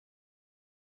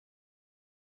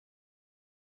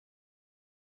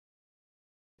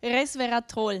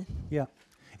Resveratrol. Yeah.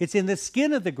 It's in the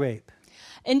skin of the grape.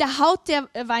 In der Haut der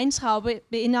Weintraube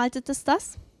beinhaltet es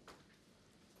das.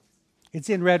 It's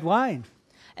in red wine.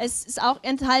 Es ist auch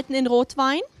enthalten in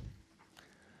Rotwein.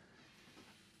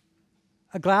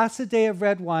 A glass a day of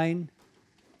red wine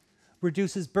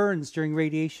reduces burns during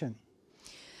radiation.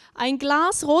 Ein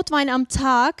Glas Rotwein am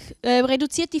Tag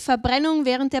reduziert die Verbrennung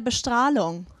während der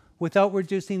Bestrahlung, Without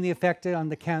reducing the effect on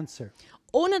the cancer.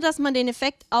 ohne dass man den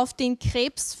Effekt auf den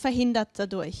Krebs verhindert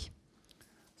dadurch.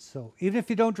 So even if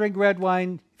you don't drink red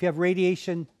wine, if you have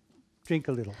radiation, drink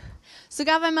a little.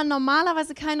 Sogar wenn man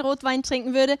normalerweise keinen Rotwein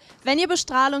trinken würde, wenn ihr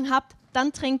Bestrahlung habt,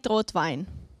 dann trinkt Rotwein.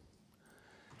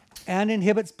 And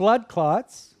inhibits blood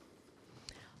clots,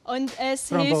 Und es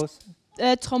thrombose,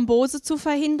 hilft, Thrombose zu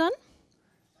verhindern.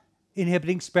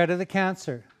 inhibiting spread of the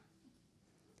cancer.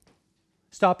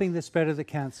 Stopping the spread of the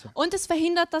cancer, Und es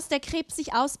verhindert, dass der Krebs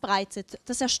sich ausbreitet,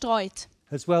 dass er streut.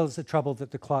 as well as the trouble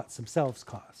that the clots themselves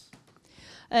cause.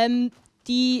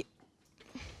 Die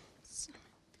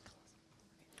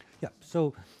Yeah,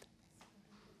 so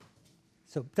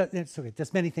it's okay.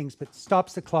 Does many things, but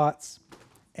stops the clots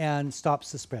and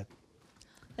stops the spread.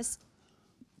 Es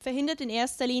verhindert in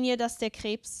erster Linie, dass der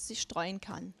Krebs sich streuen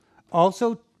kann.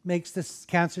 Also makes the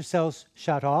cancer cells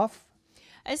shut off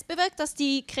Es bewirkt, dass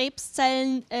die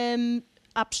Krebszellen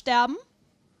absterben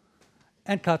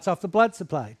and cuts off the blood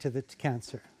supply to the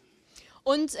cancer.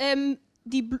 und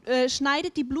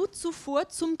schneidet die Blutzufuhr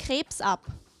zum Krebs ab.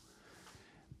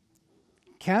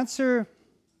 Cancer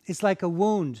is like a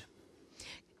wound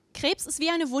Krebs ist wie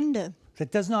eine Wunde,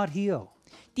 that does not heal.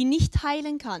 die nicht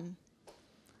heilen kann.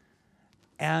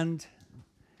 And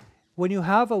when you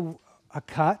have a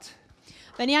cut,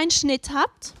 Wenn ihr einen Schnitt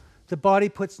habt, the body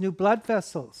puts new blood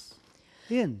vessels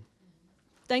in.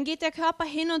 dann geht der Körper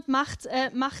hin und macht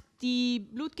die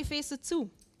Blutgefäße zu.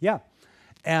 Yeah.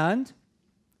 And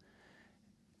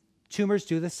tumors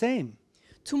do the same.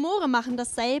 Tumore machen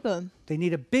dasselbe. They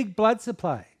need a big blood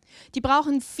supply. Die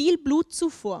brauchen viel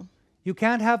Blutzufuhr. You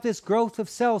can't have this growth of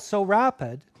cells so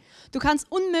rapid Du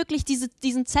kannst unmöglich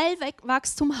diesen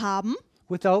Zellwachstum haben,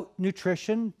 without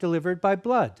nutrition delivered by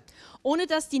blood. ohne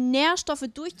dass die Nährstoffe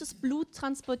durch das Blut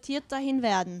transportiert dahin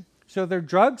werden. So there are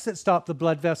drugs that stop the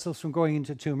blood vessels from going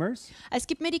into tumors, Es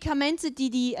gibt Medikamente,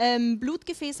 die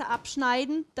Blutgefäße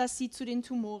abschneiden, dass sie zu den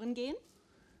Tumoren gehen,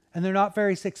 and they're not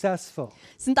very successful.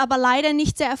 sind aber leider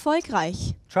nicht sehr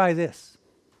erfolgreich. Try this.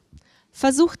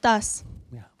 Versucht das.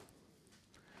 Yeah.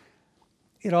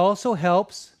 It also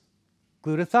helps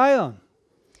glutathione.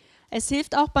 Es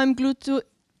hilft auch beim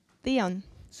Glutathion.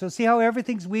 So see how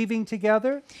everything's weaving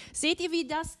together? Seht ihr, wie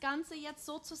das Ganze jetzt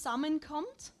so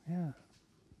zusammenkommt? Yeah.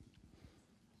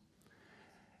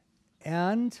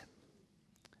 And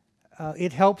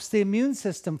it helps the immune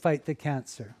system fight the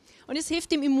cancer. Und es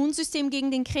hilft dem Immunsystem,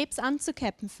 gegen den Krebs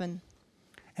anzukämpfen.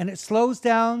 And it slows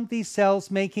down these cells,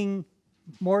 making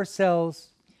more cells,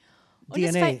 Und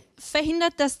es DNA.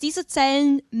 verhindert, dass diese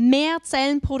Zellen mehr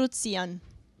Zellen produzieren.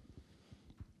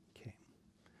 Okay.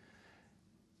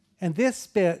 And this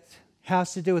bit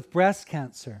has to do with breast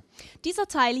cancer. Dieser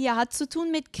Teil hier hat zu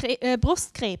tun mit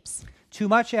Brustkrebs. Too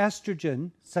much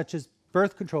estrogen, such as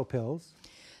birth control pills,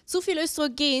 Zu viel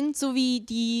Östrogen sowie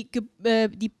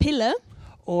die Pille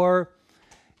or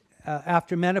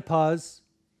after menopause,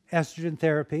 estrogen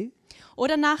therapy,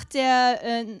 oder nach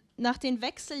den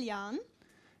Wechseljahren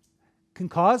can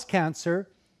cause cancer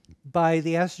by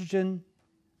the estrogen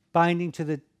binding to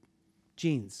the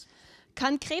genes.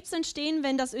 kann Krebs entstehen,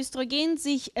 wenn das Östrogen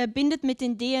sich bindet mit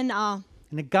den DNA.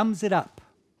 And it gums it up,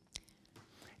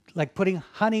 like putting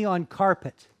honey on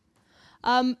carpet.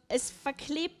 Es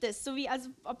verklebt es, so wie als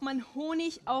ob man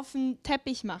Honig auf einen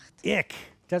Teppich macht. Ick.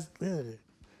 Ugh.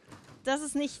 Das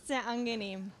ist nicht sehr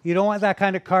angenehm. You don't want that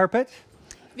kind of carpet,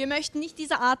 Wir möchten nicht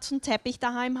diese Art von Teppich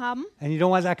daheim haben and you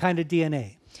don't want that kind of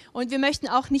DNA. und wir möchten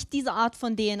auch nicht diese Art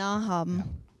von DNA haben.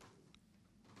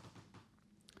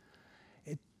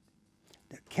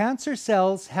 Cancer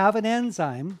cells have an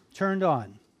enzyme turned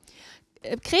on.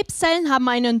 Krebszellen haben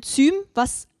ein Enzym,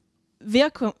 was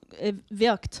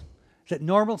wirkt, That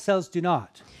normal cells do not.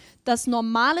 das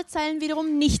normale Zellen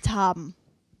wiederum nicht haben.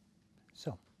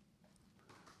 So,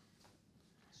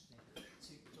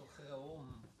 Zytochrom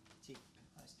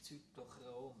heißt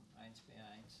Zytochrom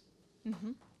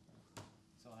 1b1.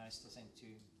 So heißt das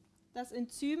Enzym. Das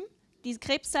Enzym, die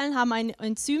Krebszellen haben ein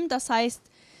Enzym, das heißt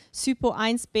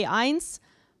Cypo1b1,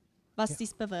 was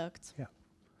dies bewirkt. yeah.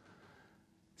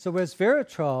 So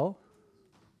resveratrol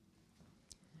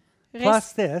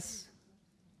plus this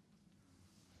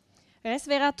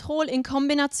Resveratrol in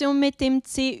Kombination mit dem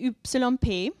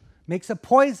CYP makes a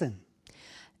poison.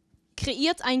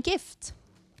 kreiert ein Gift.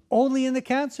 Only in the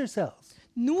cancer cells.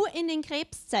 Nur in den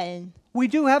Krebszellen. We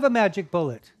do have a magic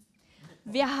bullet.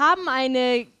 Wir haben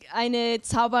eine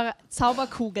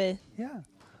Zauberkugel. Yeah.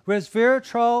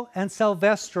 Resveratrol and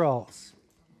Salvestrols.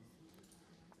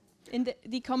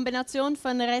 Die Kombination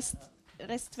von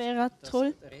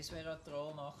Resveratrol.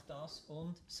 Resveratrol macht das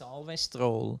und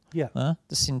Salvestrole. Ja. Ja,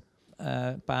 das sind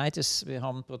beides, wir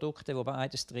haben Produkte, wo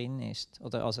beides drin ist.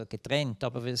 Oder also getrennt,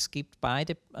 aber es gibt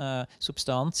beide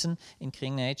Substanzen in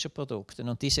Nature-Produkten.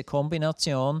 Und diese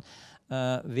Kombination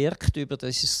wirkt über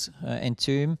dieses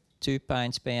Enzym Typ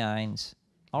 1b1.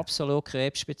 Absolut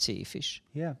krebsspezifisch.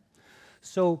 Yeah.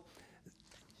 So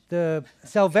the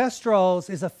Salvestrols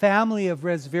is a family of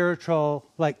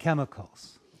resveratrol-like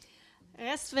chemicals.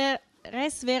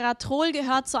 Resveratrol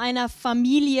gehört zu einer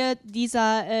Familie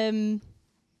dieser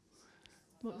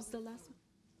what was the last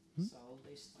one?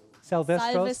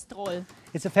 Salvestrol.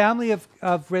 It's a family of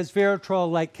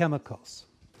resveratrol-like chemicals.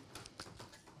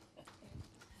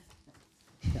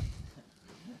 Yeah.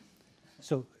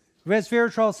 So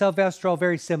resveratrol, salvestrol,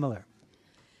 very similar.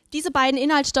 Diese beiden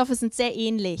Inhaltsstoffe sind sehr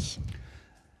ähnlich.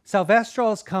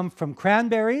 Salvestrols come from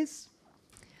cranberries.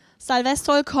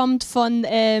 Salvestrol kommt von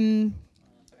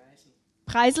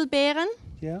Preiselbeeren.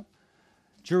 Yeah.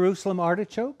 Jerusalem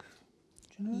artichoke.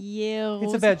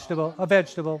 It's a vegetable. A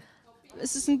vegetable.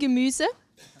 Es ist ein Gemüse.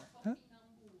 Huh?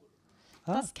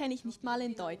 Das kenne ich nicht mal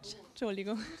in Deutsch.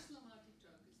 Entschuldigung.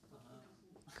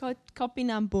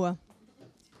 Kopinambur.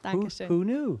 Dankeschön. Who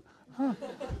knew? Huh.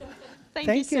 Thank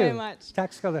you so much.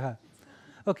 Tack ska du ha.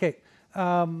 Okay.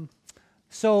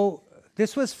 So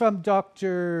this was from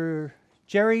Dr.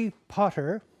 Jerry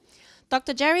Potter.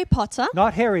 Dr. Jerry Potter.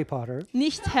 Not Harry Potter.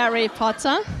 Nicht Harry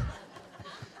Potter.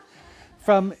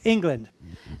 From England.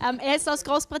 Er ist aus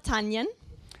Großbritannien.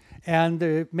 And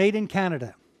made in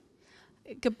Canada.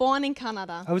 Geboren in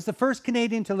Kanada. I was the first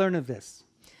Canadian to learn of this.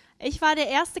 Ich war der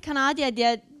erste Kanadier,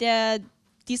 der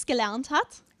dies gelernt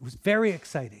hat. It was very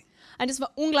exciting. Und es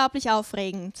war unglaublich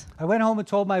aufregend. I went home and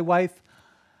told my wife,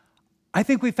 I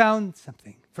think we found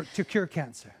something to cure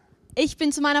cancer. Ich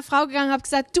bin zu meiner Frau gegangen und habe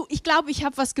gesagt, du, ich glaube, ich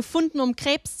habe was gefunden, um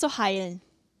Krebs zu heilen.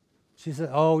 She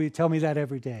said, oh, you tell me that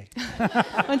every day.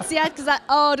 Und sie hat gesagt,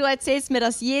 oh, du erzählst mir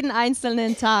das jeden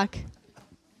einzelnen Tag.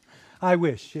 I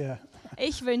wish, yeah.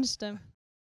 Ich wünschte.